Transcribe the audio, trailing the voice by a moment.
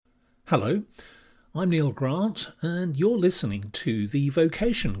Hello, I'm Neil Grant and you're listening to the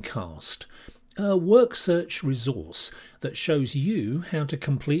Vocation Cast, a work search resource that shows you how to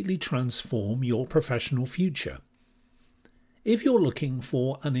completely transform your professional future. If you're looking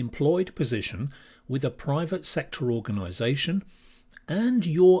for an employed position with a private sector organisation and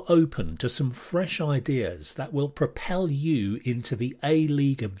you're open to some fresh ideas that will propel you into the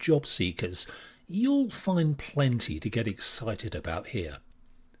A-League of job seekers, you'll find plenty to get excited about here.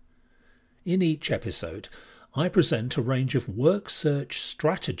 In each episode, I present a range of work search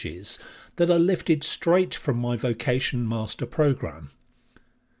strategies that are lifted straight from my Vocation Master Programme.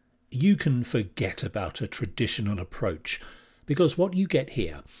 You can forget about a traditional approach because what you get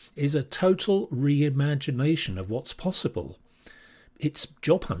here is a total reimagination of what's possible. It's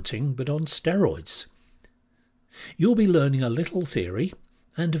job hunting but on steroids. You'll be learning a little theory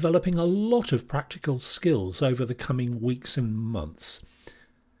and developing a lot of practical skills over the coming weeks and months.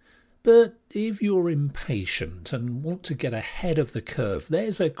 But if you're impatient and want to get ahead of the curve,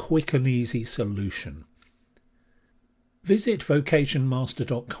 there's a quick and easy solution. Visit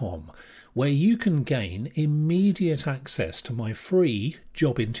vocationmaster.com, where you can gain immediate access to my free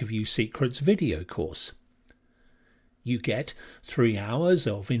Job Interview Secrets video course. You get 3 hours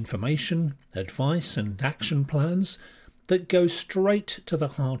of information, advice and action plans that go straight to the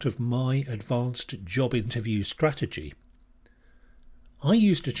heart of my advanced job interview strategy. I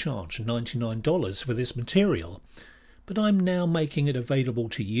used to charge $99 for this material, but I'm now making it available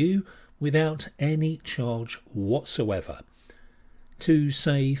to you without any charge whatsoever, to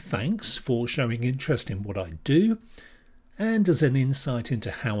say thanks for showing interest in what I do and as an insight into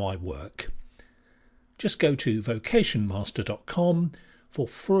how I work. Just go to vocationmaster.com for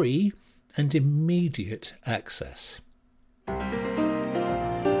free and immediate access.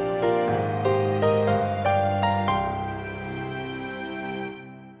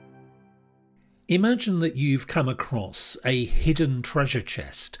 Imagine that you've come across a hidden treasure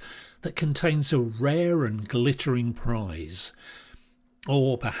chest that contains a rare and glittering prize.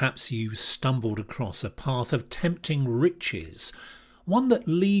 Or perhaps you've stumbled across a path of tempting riches, one that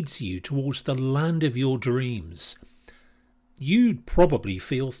leads you towards the land of your dreams. You'd probably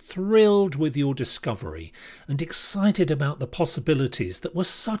feel thrilled with your discovery and excited about the possibilities that were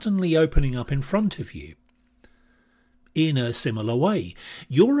suddenly opening up in front of you. In a similar way,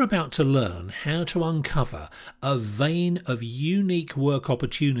 you're about to learn how to uncover a vein of unique work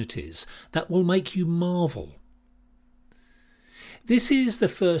opportunities that will make you marvel. This is the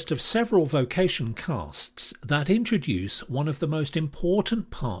first of several vocation casts that introduce one of the most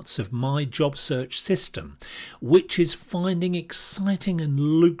important parts of my job search system, which is finding exciting and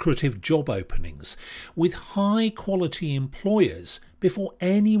lucrative job openings with high-quality employers before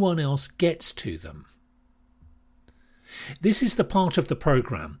anyone else gets to them. This is the part of the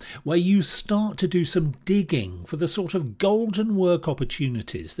programme where you start to do some digging for the sort of golden work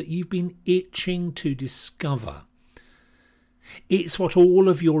opportunities that you've been itching to discover. It's what all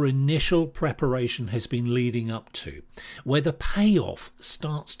of your initial preparation has been leading up to, where the payoff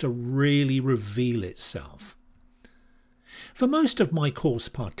starts to really reveal itself. For most of my course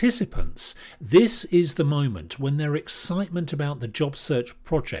participants, this is the moment when their excitement about the job search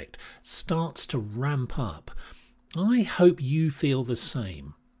project starts to ramp up. I hope you feel the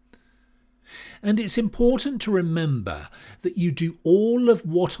same. And it's important to remember that you do all of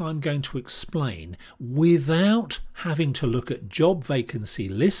what I'm going to explain without having to look at job vacancy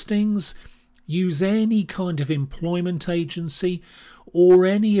listings, use any kind of employment agency, or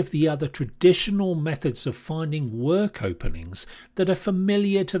any of the other traditional methods of finding work openings that are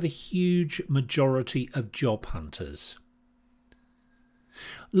familiar to the huge majority of job hunters.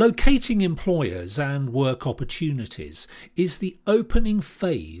 Locating employers and work opportunities is the opening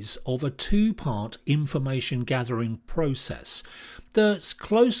phase of a 2-part information gathering process that's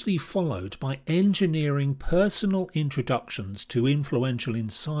closely followed by engineering personal introductions to influential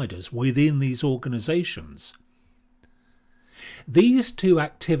insiders within these organisations. These two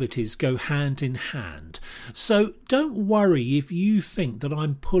activities go hand in hand, so don't worry if you think that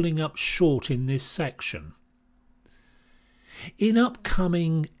I'm pulling up short in this section. In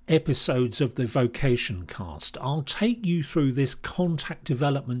upcoming episodes of the Vocation Cast, I'll take you through this contact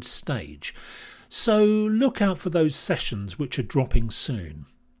development stage, so look out for those sessions which are dropping soon.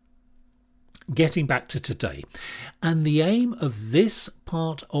 Getting back to today, and the aim of this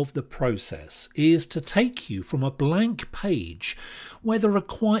part of the process is to take you from a blank page where there are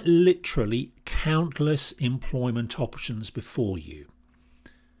quite literally countless employment options before you.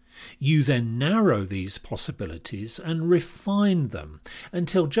 You then narrow these possibilities and refine them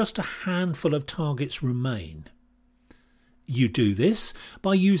until just a handful of targets remain. You do this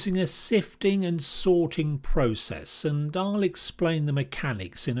by using a sifting and sorting process, and I'll explain the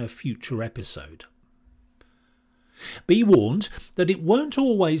mechanics in a future episode. Be warned that it won't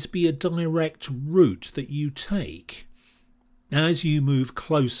always be a direct route that you take. As you move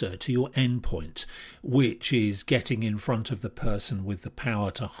closer to your endpoint, which is getting in front of the person with the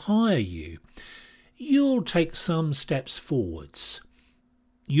power to hire you, you'll take some steps forwards.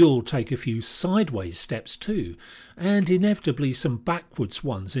 You'll take a few sideways steps too, and inevitably some backwards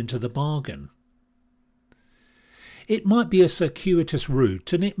ones into the bargain. It might be a circuitous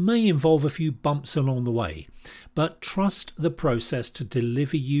route, and it may involve a few bumps along the way, but trust the process to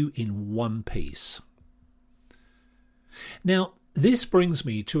deliver you in one piece. Now, this brings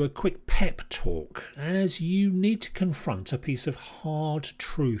me to a quick pep talk, as you need to confront a piece of hard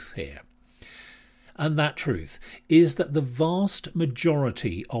truth here. And that truth is that the vast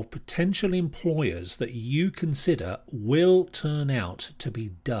majority of potential employers that you consider will turn out to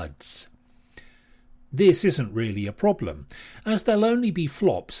be duds. This isn't really a problem, as they'll only be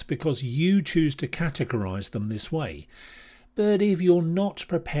flops because you choose to categorise them this way. But if you're not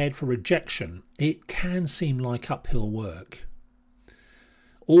prepared for rejection, it can seem like uphill work.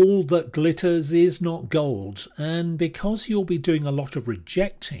 All that glitters is not gold, and because you'll be doing a lot of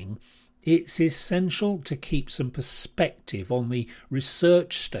rejecting, it's essential to keep some perspective on the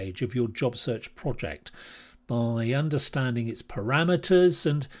research stage of your job search project by understanding its parameters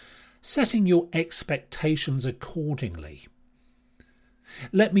and setting your expectations accordingly.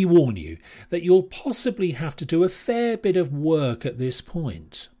 Let me warn you that you'll possibly have to do a fair bit of work at this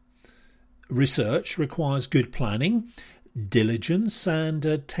point. Research requires good planning, diligence and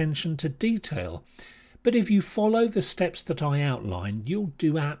attention to detail, but if you follow the steps that I outlined, you'll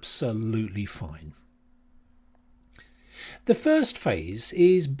do absolutely fine. The first phase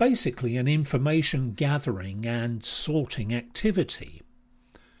is basically an information gathering and sorting activity.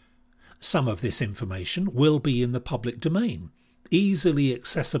 Some of this information will be in the public domain, easily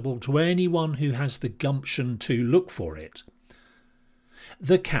accessible to anyone who has the gumption to look for it.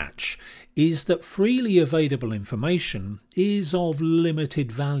 The catch is that freely available information is of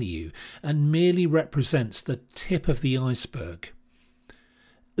limited value and merely represents the tip of the iceberg.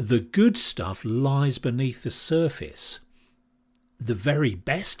 The good stuff lies beneath the surface. The very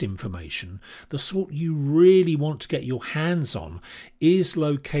best information, the sort you really want to get your hands on, is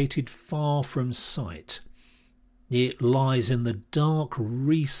located far from sight. It lies in the dark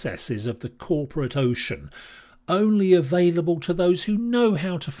recesses of the corporate ocean, only available to those who know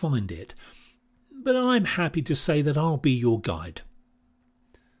how to find it. But I'm happy to say that I'll be your guide.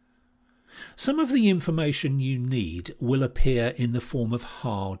 Some of the information you need will appear in the form of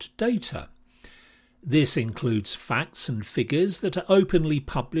hard data. This includes facts and figures that are openly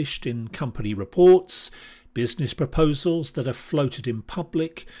published in company reports, business proposals that are floated in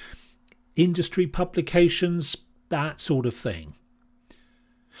public, industry publications, that sort of thing.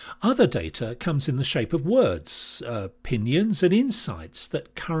 Other data comes in the shape of words, opinions and insights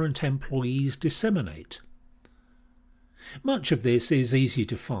that current employees disseminate. Much of this is easy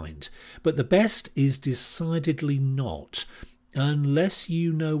to find, but the best is decidedly not, unless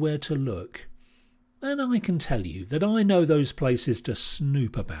you know where to look. And I can tell you that I know those places to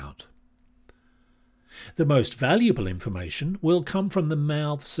snoop about. The most valuable information will come from the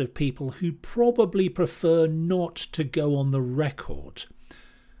mouths of people who probably prefer not to go on the record.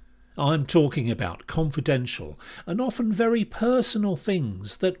 I'm talking about confidential and often very personal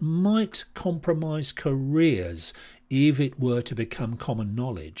things that might compromise careers if it were to become common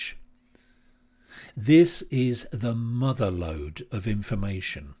knowledge. This is the motherlode of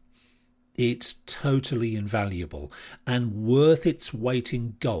information. It's totally invaluable and worth its weight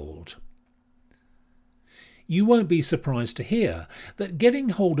in gold. You won't be surprised to hear that getting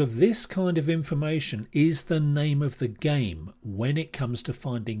hold of this kind of information is the name of the game when it comes to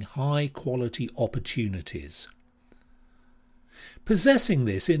finding high-quality opportunities. Possessing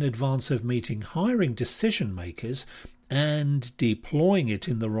this in advance of meeting hiring decision makers and deploying it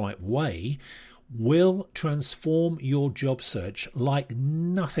in the right way will transform your job search like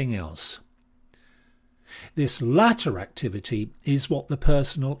nothing else. This latter activity is what the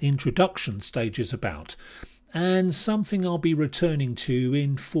personal introduction stage is about, and something I'll be returning to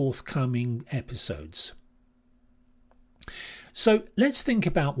in forthcoming episodes. So let's think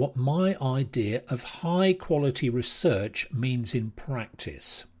about what my idea of high quality research means in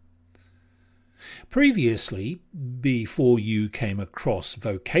practice. Previously, before you came across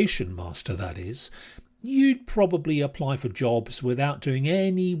Vocation Master that is, you'd probably apply for jobs without doing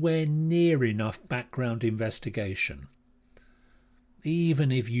anywhere near enough background investigation.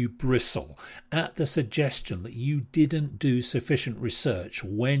 even if you bristle at the suggestion that you didn't do sufficient research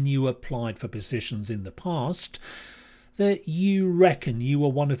when you applied for positions in the past, that you reckon you were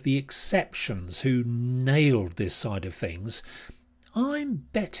one of the exceptions who nailed this side of things, I'm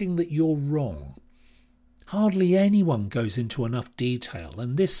betting that you're wrong. Hardly anyone goes into enough detail,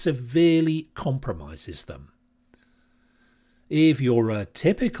 and this severely compromises them. If you're a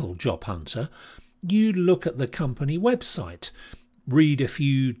typical job hunter, you'd look at the company website, read a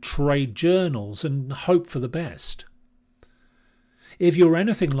few trade journals and hope for the best. If you're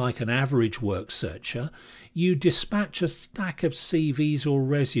anything like an average work searcher, you dispatch a stack of CVs or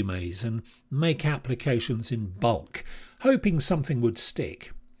resumes and make applications in bulk, hoping something would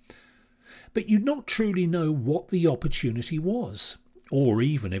stick. But you'd not truly know what the opportunity was, or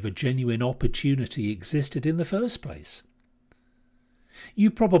even if a genuine opportunity existed in the first place.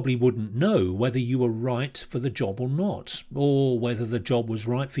 You probably wouldn't know whether you were right for the job or not, or whether the job was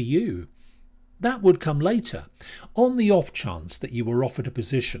right for you. That would come later, on the off chance that you were offered a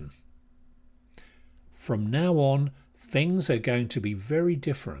position. From now on, things are going to be very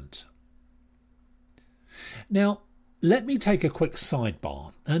different. Now, let me take a quick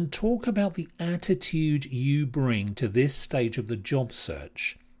sidebar and talk about the attitude you bring to this stage of the job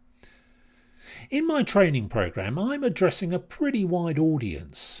search. In my training program, I'm addressing a pretty wide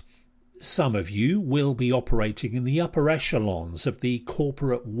audience. Some of you will be operating in the upper echelons of the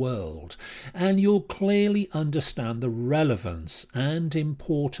corporate world, and you'll clearly understand the relevance and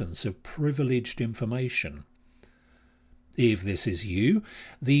importance of privileged information. If this is you,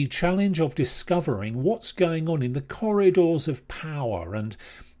 the challenge of discovering what's going on in the corridors of power and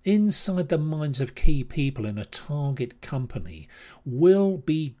inside the minds of key people in a target company will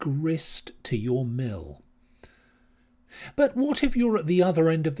be grist to your mill. But what if you're at the other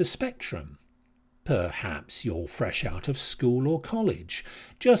end of the spectrum? Perhaps you're fresh out of school or college,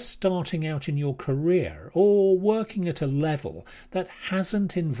 just starting out in your career, or working at a level that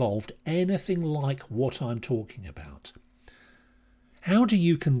hasn't involved anything like what I'm talking about. How do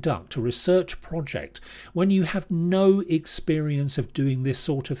you conduct a research project when you have no experience of doing this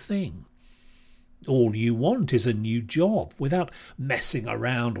sort of thing? All you want is a new job without messing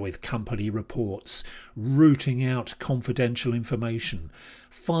around with company reports, rooting out confidential information,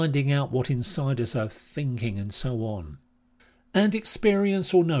 finding out what insiders are thinking and so on. And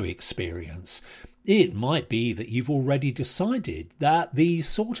experience or no experience, it might be that you've already decided that the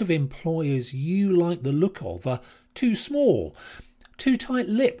sort of employers you like the look of are too small, too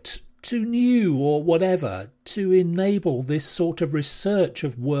tight-lipped, too new or whatever to enable this sort of research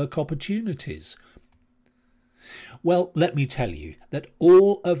of work opportunities. Well, let me tell you that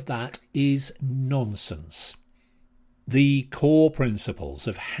all of that is nonsense. The core principles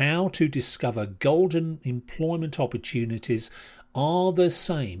of how to discover golden employment opportunities are the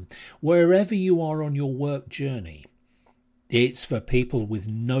same wherever you are on your work journey. It's for people with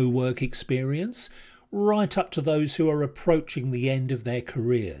no work experience, right up to those who are approaching the end of their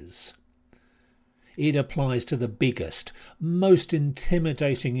careers. It applies to the biggest, most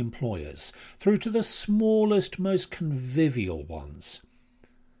intimidating employers, through to the smallest, most convivial ones.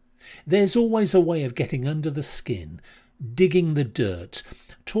 There's always a way of getting under the skin, digging the dirt,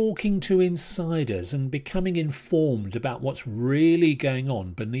 talking to insiders and becoming informed about what's really going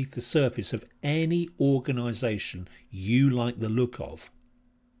on beneath the surface of any organisation you like the look of.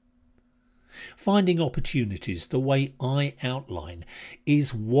 Finding opportunities the way I outline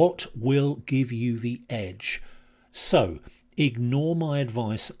is what will give you the edge. So, ignore my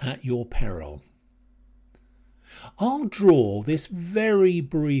advice at your peril. I'll draw this very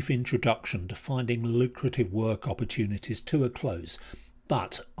brief introduction to finding lucrative work opportunities to a close,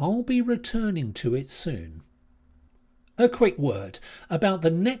 but I'll be returning to it soon. A quick word about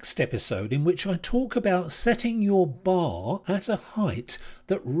the next episode, in which I talk about setting your bar at a height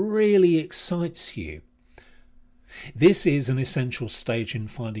that really excites you. This is an essential stage in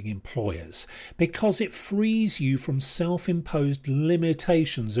finding employers because it frees you from self-imposed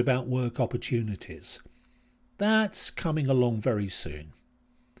limitations about work opportunities. That's coming along very soon.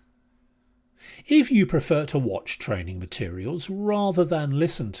 If you prefer to watch training materials rather than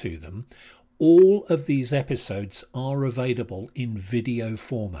listen to them, all of these episodes are available in video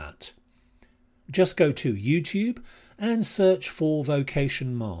format. Just go to YouTube and search for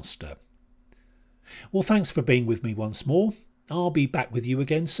Vocation Master. Well, thanks for being with me once more. I'll be back with you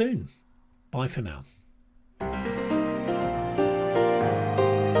again soon. Bye for now.